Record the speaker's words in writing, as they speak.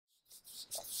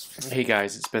Hey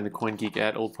guys, it's been the Coin Geek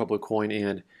at Old Pueblo Coin,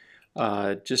 and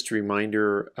just a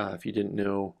reminder, if you didn't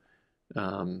know,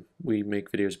 we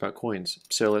make videos about coins.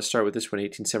 So let's start with this one,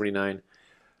 1879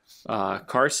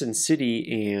 Carson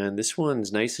City, and this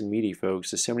one's nice and meaty,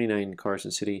 folks. The 79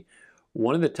 Carson City,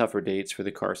 one of the tougher dates for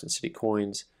the Carson City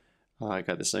coins. I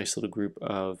got this nice little group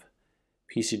of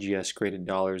PCGS graded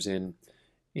dollars in,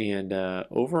 and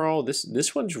overall, this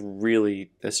is a really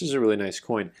nice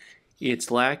coin.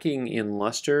 It's lacking in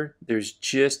luster. There's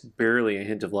just barely a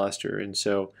hint of luster, and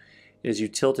so as you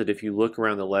tilt it, if you look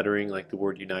around the lettering, like the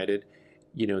word United,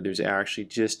 there's actually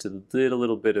just a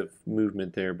little bit of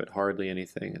movement there, but hardly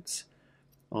anything. It's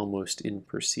almost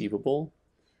imperceivable,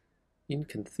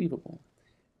 inconceivable.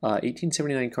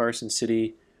 1879 Carson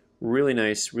City, really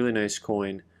nice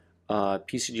coin.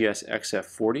 PCGS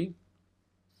XF40,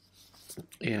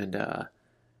 and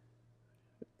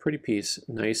pretty piece,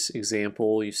 nice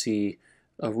example. You see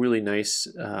a really nice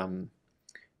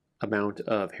amount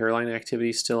of hairline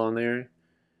activity still on there,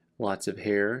 lots of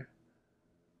hair.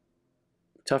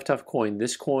 Tough coin.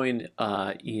 This coin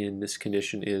in this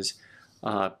condition is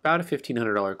about a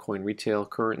 $1,500 coin retail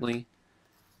currently,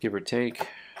 give or take.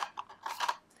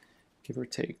 Give or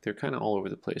take. They're kind of all over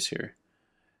the place here.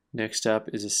 Next up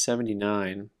is a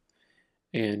 79.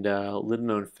 And little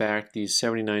known fact, these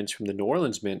 79s from the New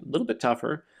Orleans Mint, a little bit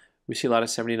tougher. We see a lot of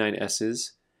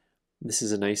 79S's. This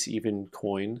is a nice even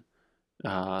coin.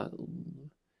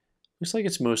 Looks like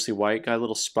it's mostly white. Got a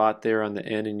little spot there on the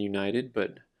N in United,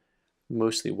 but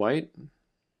mostly white.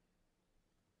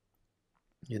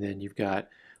 And then you've got a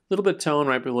little bit of tone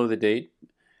right below the date.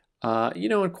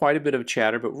 And quite a bit of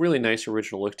chatter, but really nice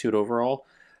original look to it overall.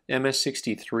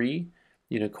 MS63.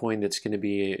 Coin that's going to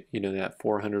be, that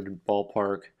 400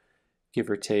 ballpark, give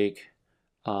or take,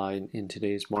 in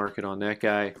today's market on that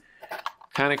guy.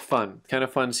 Kind of fun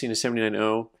seeing a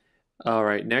 79.0. All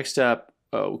right, next up,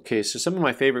 okay, so some of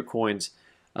my favorite coins,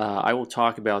 I will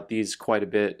talk about these quite a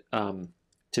bit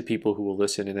to people who will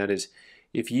listen, and that is,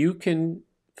 if you can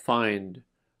find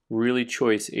really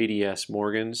choice ADS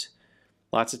Morgans,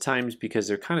 lots of times because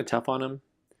they're kind of tough on them,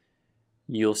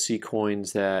 you'll see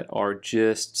coins that are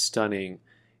just stunning,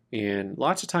 and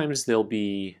lots of times they'll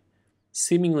be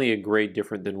seemingly a grade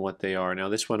different than what they are. Now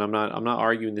this one, I'm not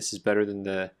arguing this is better than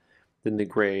the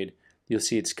grade. You'll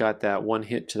see it's got that one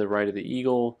hit to the right of the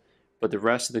eagle, but the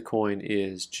rest of the coin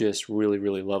is just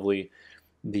really lovely.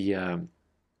 The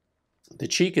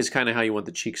cheek is kind of how you want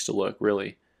the cheeks to look,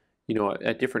 really.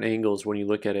 At different angles when you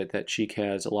look at it, that cheek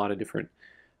has a lot of different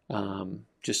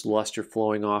just luster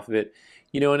flowing off of it.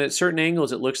 And at certain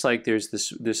angles, it looks like there's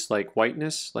this like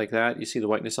whiteness, like that. You see the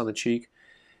whiteness on the cheek.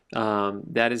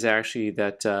 That is actually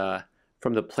that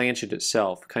from the planchet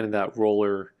itself, kind of that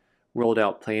rolled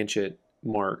out planchet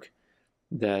mark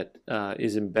that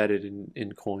is embedded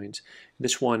in coins.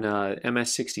 This one,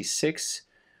 MS66,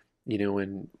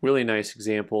 and really nice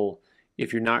example.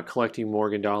 If you're not collecting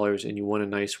Morgan dollars and you want a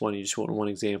nice one, you just want one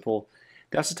example,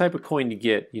 that's the type of coin to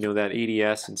get, that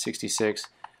ADS and 66,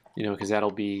 because that'll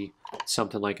be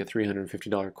something like a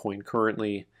 $350 coin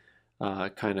currently.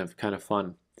 Kind of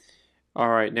fun. All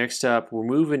right, next up, we're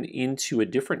moving into a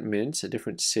different mint, a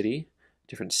different city,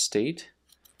 different state.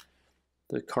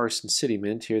 The Carson City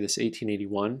Mint here, this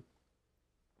 1881.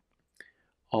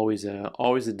 Always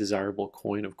a desirable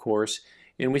coin, of course.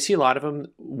 And we see a lot of them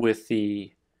with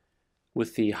the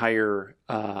higher,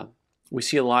 we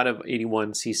see a lot of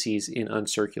 81 cc's in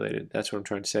uncirculated. That's what I'm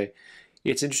trying to say.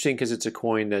 It's interesting because it's a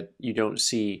coin that you don't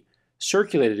see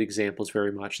circulated examples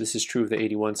very much. This is true of the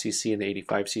 81 cc and the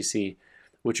 85 cc,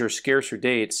 which are scarcer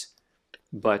dates,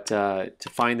 but to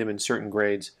find them in certain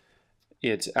grades,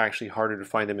 it's actually harder to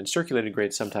find them in circulated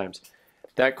grades sometimes.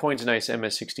 That coin's a nice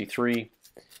MS63,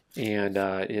 and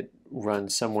it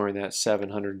runs somewhere in that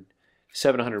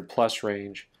 700 plus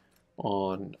range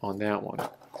on that one.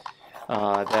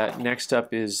 That next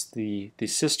up is the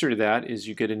sister to that is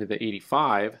you get into the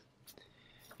 85.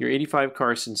 Your 85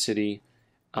 Carson City.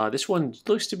 This one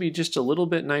looks to be just a little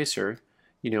bit nicer.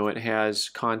 It has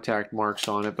contact marks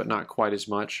on it, but not quite as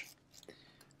much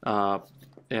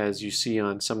as you see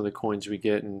on some of the coins we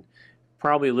get, and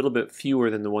probably a little bit fewer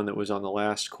than the one that was on the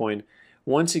last coin.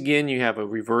 Once again, you have a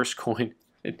reverse coin.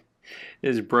 It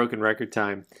is broken record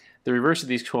time. The reverse of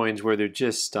these coins where they're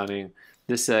just stunning.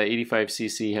 This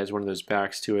 85cc has one of those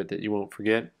backs to it that you won't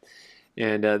forget,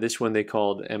 and this one they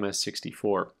called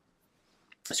MS64.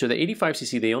 So the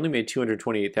 85cc, they only made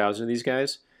 228,000 of these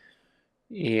guys,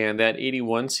 and that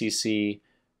 81cc,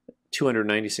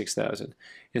 296,000.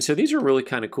 And so these are really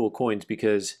kind of cool coins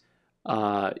because,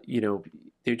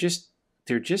 they're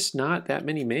just not that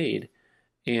many made,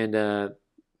 and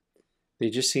They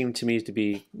just seem to me to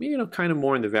be, kind of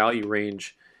more in the value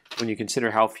range when you consider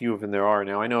how few of them there are.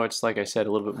 Now, I know it's, like I said,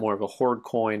 a little bit more of a hoard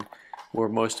coin, where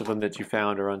most of them that you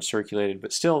found are uncirculated,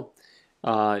 but still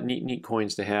neat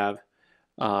coins to have.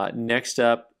 Next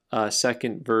up,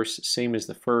 second verse, same as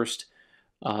the first,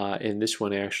 and this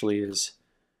one actually is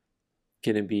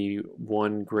going to be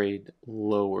one grade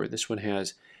lower. This one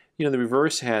has, the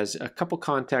reverse has a couple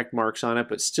contact marks on it,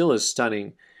 but still is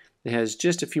stunning. It has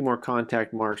just a few more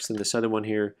contact marks than this other one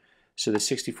here. So the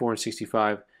 64 and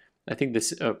 65, I think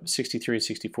this 63 and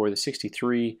 64, the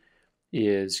 63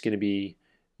 is going to be,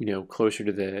 closer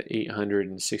to the 800,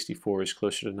 and 64 is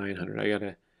closer to 900. I got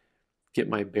to get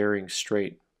my bearings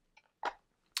straight.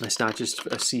 It's not just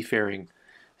a seafaring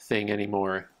thing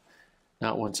anymore.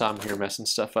 Not once I'm here messing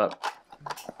stuff up.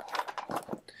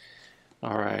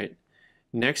 All right.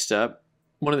 Next up,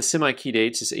 one of the semi-key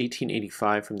dates is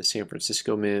 1885 from the San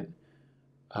Francisco Mint.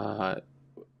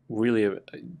 Really an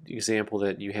example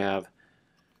that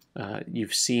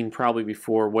you've seen probably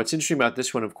before. What's interesting about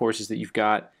this one, of course, is that you've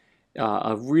got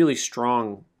a really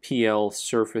strong PL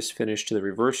surface finish to the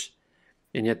reverse,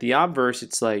 and yet the obverse,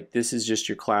 it's like this is just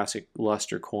your classic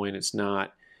luster coin. It's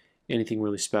not anything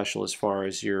really special as far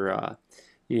as your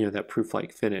that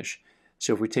proof-like finish.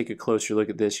 So if we take a closer look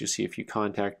at this, you'll see a few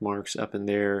contact marks up in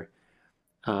there.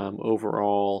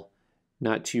 Overall,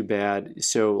 not too bad.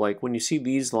 So like when you see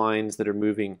these lines that are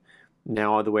moving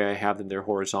now, the way I have them, they're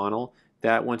horizontal.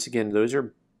 That, once again, those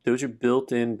are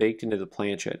built in, baked into the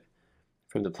planchet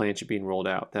from the planchet being rolled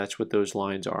out. That's what those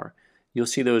lines are. You'll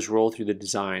see those roll through the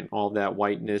design. All that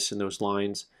whiteness and those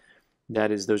lines,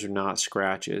 those are not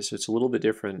scratches. So it's a little bit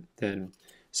different than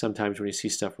sometimes when you see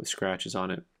stuff with scratches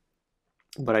on it.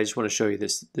 But I just want to show you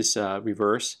this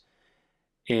reverse,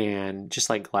 and just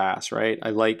like glass, right?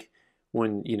 I like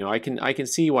when, I can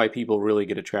see why people really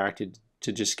get attracted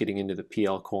to just getting into the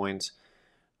PL coins.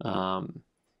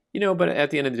 But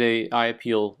at the end of the day, eye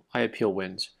appeal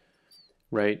wins,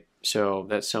 right? So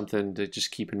that's something to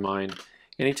just keep in mind.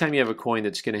 Anytime you have a coin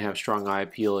that's going to have strong eye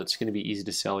appeal, it's going to be easy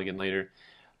to sell again later.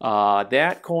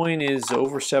 That coin is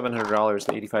over $700,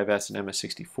 the 85S and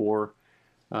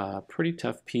MS64. Pretty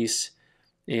tough piece.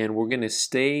 And we're going to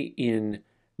stay in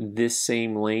this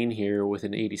same lane here with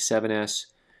an 87S.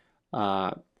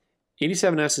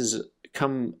 87S has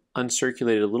come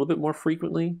uncirculated a little bit more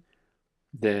frequently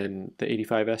than the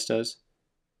 85S does.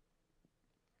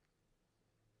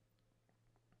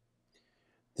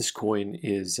 This coin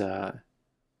is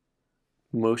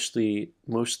mostly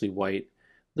white.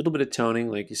 A little bit of toning,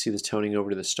 like you see this toning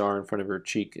over to the star in front of her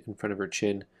cheek, in front of her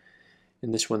chin.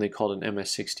 And this one they called an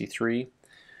MS63.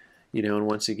 And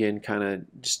once again, kind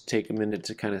of just take a minute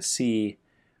to kind of see,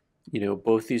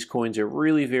 both these coins are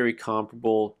really very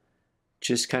comparable,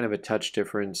 just kind of a touch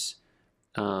difference,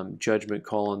 judgment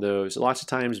call on those. Lots of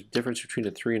times, difference between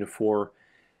a 3 and a 4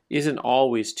 isn't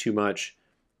always too much,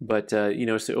 but,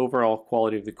 it's the overall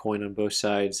quality of the coin on both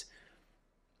sides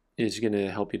is going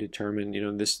to help you determine,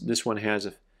 this one has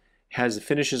the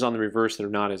finishes on the reverse that are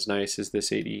not as nice as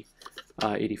this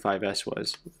 85S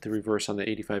was. The reverse on the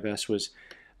 85S was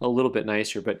a little bit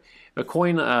nicer, but a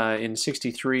coin in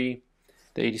 63,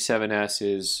 the 87S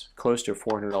is close to a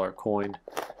 $400 coin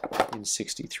in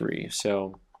 63.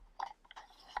 So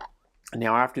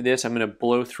now after this, I'm going to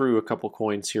blow through a couple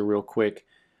coins here real quick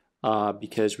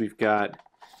because we've got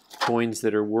coins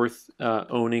that are worth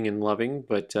owning and loving,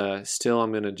 but still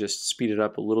I'm going to just speed it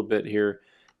up a little bit here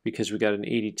because we got an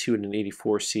 82 and an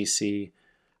 84 CC,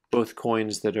 both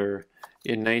coins that are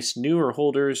in nice newer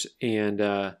holders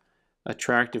and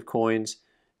attractive coins.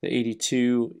 The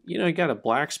 82, I got a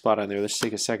black spot on there. Let's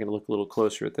take a second to look a little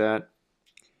closer at that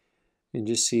and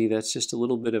just see that's just a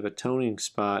little bit of a toning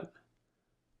spot.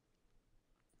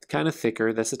 Kind of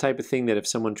thicker. That's the type of thing that if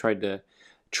someone tried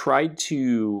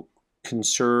to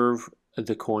conserve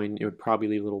the coin, it would probably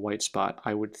leave a little white spot,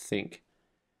 I would think.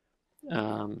 They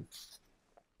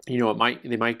might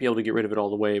be able to get rid of it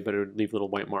all the way, but it would leave a little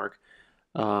white mark.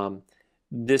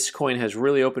 This coin has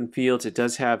really open fields. It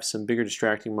does have some bigger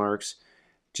distracting marks,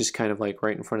 just kind of like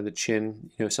right in front of the chin,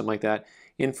 something like that.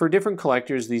 And for different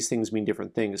collectors, these things mean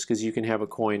different things because you can have a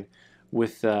coin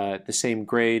with the same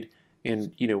grade,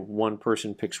 and one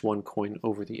person picks one coin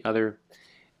over the other,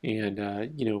 and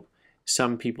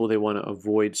some people, they want to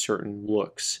avoid certain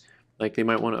looks, like they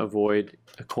might want to avoid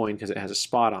a coin because it has a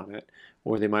spot on it,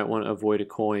 or they might want to avoid a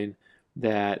coin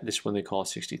that this one they call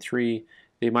 63.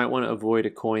 They might want to avoid a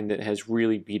coin that has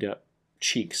really beat up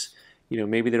cheeks.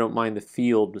 Maybe they don't mind the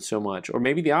field so much, or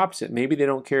maybe the opposite. Maybe they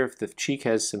don't care if the cheek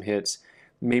has some hits.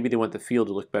 Maybe they want the field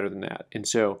to look better than that. And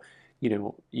so,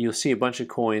 you'll see a bunch of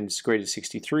coins graded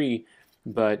 63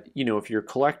 But, you know, if you're a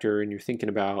collector and you're thinking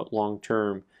about long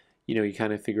term, you know, you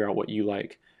kind of figure out what you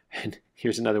like. And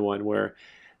here's another one where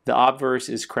the obverse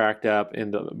is cracked up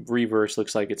and the reverse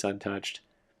looks like it's untouched.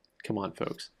 Come on,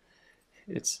 folks.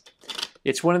 It's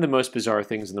it's one of the most bizarre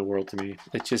things in the world to me.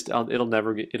 It's just I'll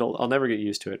never get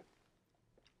used to it.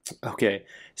 Okay,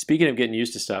 speaking of getting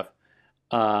used to stuff,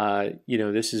 you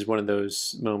know, this is one of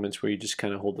those moments where you just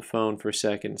kind of hold the phone for a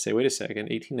second and say, wait a second,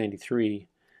 1893,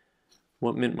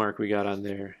 what mint mark we got on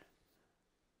there?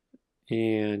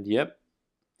 And yep,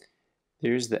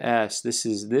 there's the S. This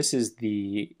is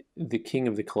the king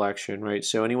of the collection, right?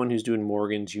 So anyone who's doing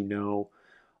Morgans, you know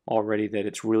already that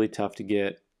it's really tough to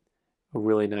get a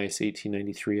really nice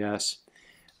 1893 S.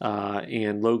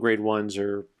 And low grade ones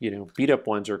are, you know, beat up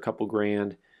ones are a couple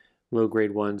grand. Low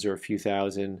grade ones are a few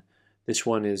thousand. This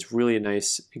one is really a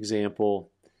nice example.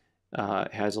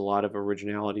 It has a lot of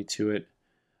originality to it.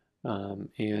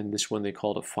 And this one they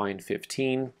called a fine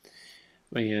 15.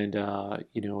 And,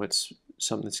 you know, it's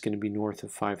something that's going to be north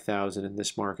of 5,000 in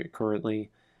this market currently.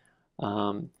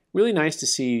 Really nice to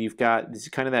see you've got this,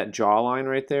 kind of that jawline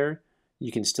right there.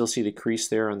 You can still see the crease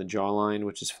there on the jawline,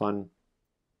 which is fun.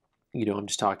 You know, I'm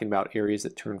just talking about areas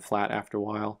that turn flat after a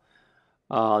while.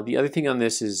 The other thing on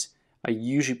this is I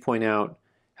usually point out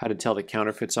how to tell the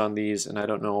counterfeits on these, and I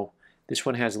don't know, this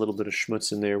one has a little bit of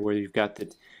schmutz in there where you've got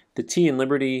the T in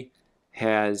Liberty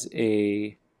has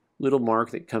a little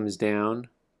mark that comes down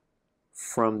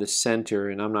from the center,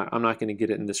 and I'm not going to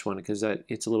get it in this one because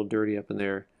it's a little dirty up in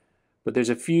there. But there's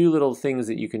a few little things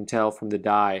that you can tell from the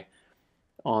die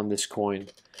on this coin,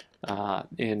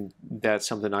 and that's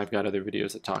something I've got other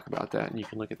videos that talk about that, and you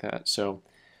can look at that. So,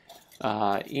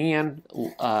 and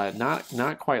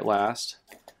not quite last,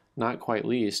 not quite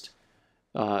least,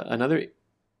 another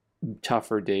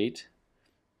tougher date,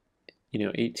 you know,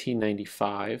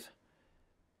 1895,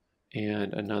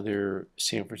 and another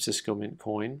San Francisco mint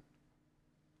coin.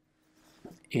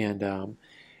 And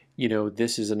you know,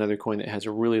 this is another coin that has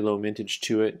a really low mintage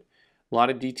to it. A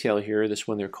lot of detail here. This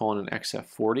one they're calling an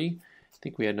XF40. I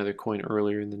think we had another coin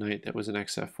earlier in the night that was an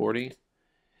XF40.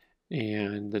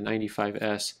 And the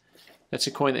 95S, that's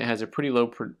a coin that has a pretty low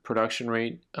production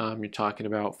rate. You're talking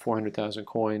about 400,000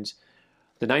 coins.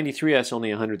 The 93S only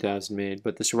 100,000 made,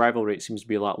 but the survival rate seems to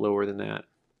be a lot lower than that.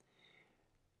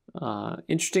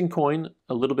 Interesting coin,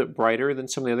 a little bit brighter than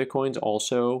some of the other coins.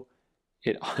 Also,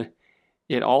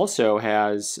 it also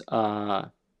has,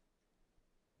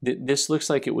 this looks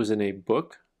like it was in a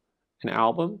book, an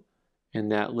album,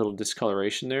 and that little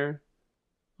discoloration there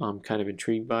I'm kind of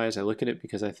intrigued by as I look at it,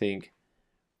 because I think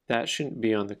that shouldn't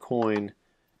be on the coin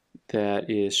that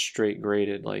is straight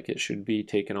graded. Like, it should be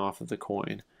taken off of the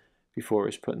coin before it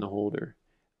was put in the holder.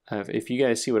 If you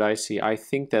guys see what I see, I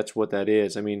think that's what that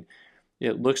is. I mean,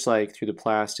 it looks like through the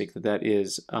plastic that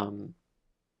is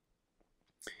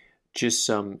just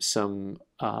some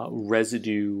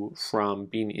residue from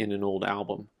being in an old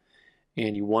album,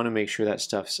 and you want to make sure that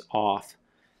stuff's off.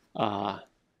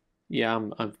 Yeah,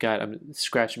 I'm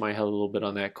scratching my head a little bit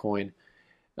on that coin,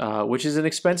 which is an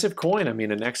expensive coin. I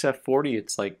mean, an XF40,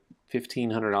 it's like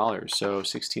 $1,500, so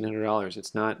 $1,600.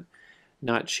 It's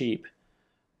not cheap,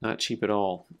 not cheap at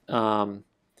all.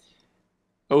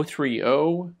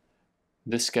 030,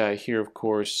 this guy here, of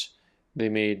course, they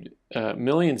made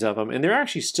millions of them, and they're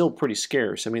actually still pretty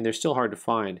scarce. I mean, they're still hard to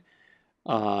find,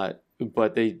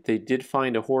 but they did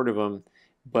find a horde of them.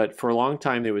 But for a long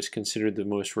time, it was considered the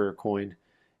most rare coin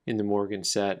in the Morgan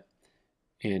set.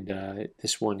 And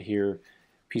this one here,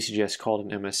 PCGS called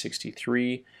an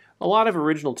MS63. A lot of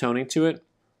original toning to it,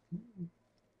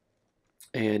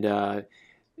 and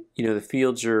you know, the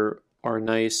fields are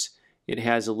nice. It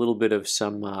has a little bit of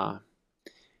some,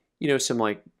 you know, some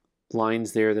like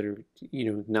lines there that are, you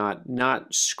know,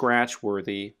 not scratch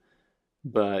worthy,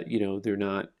 but you know, they're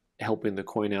not helping the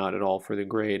coin out at all for the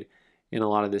grade. And a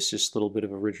lot of this just a little bit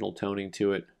of original toning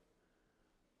to it.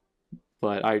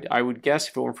 But I would guess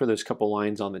if it weren't for those couple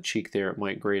lines on the cheek there, it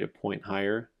might grade a point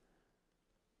higher.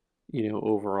 You know,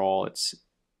 overall, it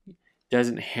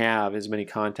doesn't have as many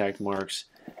contact marks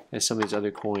as some of these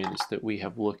other coins that we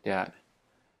have looked at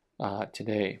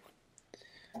today.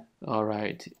 All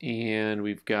right, and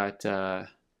we've got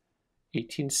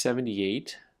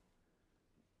 1878.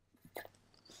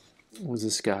 What was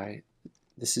this guy?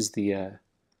 This is the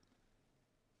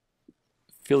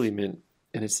Philly mint,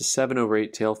 and it's the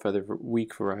 7/8 tail feather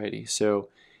weak variety. So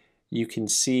you can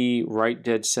see right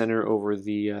dead center over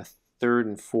the third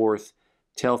and fourth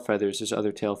tail feathers, there's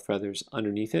other tail feathers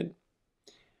underneath it.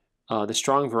 The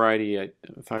strong variety,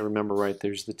 if I remember right,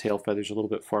 there's the tail feathers a little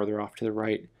bit farther off to the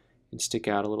right and stick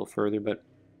out a little further. But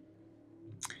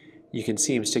You can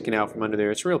see them sticking out from under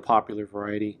there. It's a real popular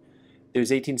variety.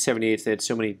 Those 1878s, they had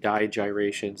so many die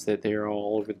gyrations that they're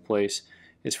all over the place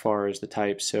as far as the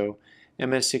types. So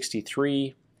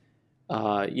MS63,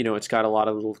 it's got a lot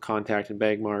of little contact and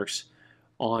bag marks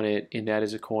on it, and that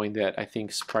is a coin that I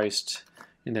think is priced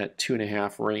in that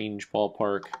 2.5 range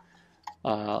ballpark.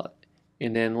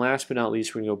 And then last but not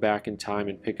least, we're gonna go back in time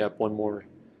and pick up one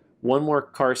more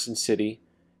Carson City.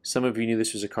 Some of you knew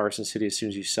this was a Carson City as soon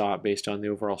as you saw it based on the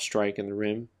overall strike and the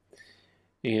rim.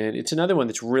 And it's another one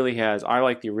that's really has, I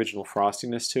like the original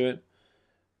frostiness to it.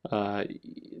 A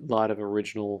lot of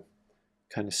original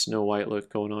kind of Snow White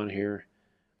look going on here.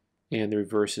 And the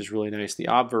reverse is really nice. The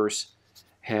obverse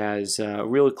has a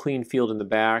real clean field in the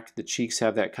back. The cheeks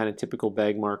have that kind of typical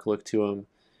bag mark look to them.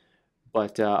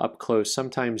 But up close,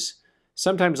 sometimes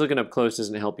looking up close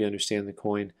doesn't help you understand the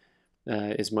coin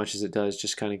as much as it does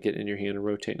just kind of getting in your hand and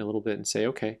rotating a little bit and say,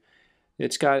 okay,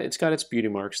 it's got its beauty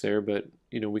marks there, but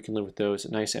we can live with those.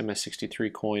 A nice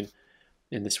MS63 coin,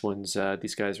 and this one's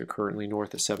these guys are currently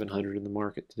north of 700 in the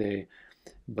market today.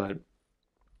 But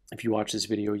if you watch this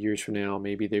video years from now,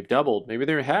 maybe they've doubled, maybe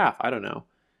they're half. I don't know.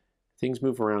 Things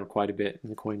move around quite a bit in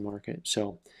the coin market.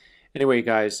 So anyway,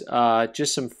 guys,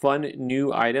 just some fun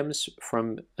new items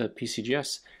from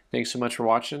PCGS. Thanks so much for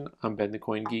watching. I'm Ben the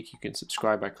Coin Geek. You can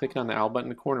subscribe by clicking on the owl button in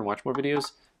the corner and watch more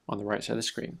videos on the right side of the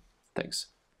screen. Thanks.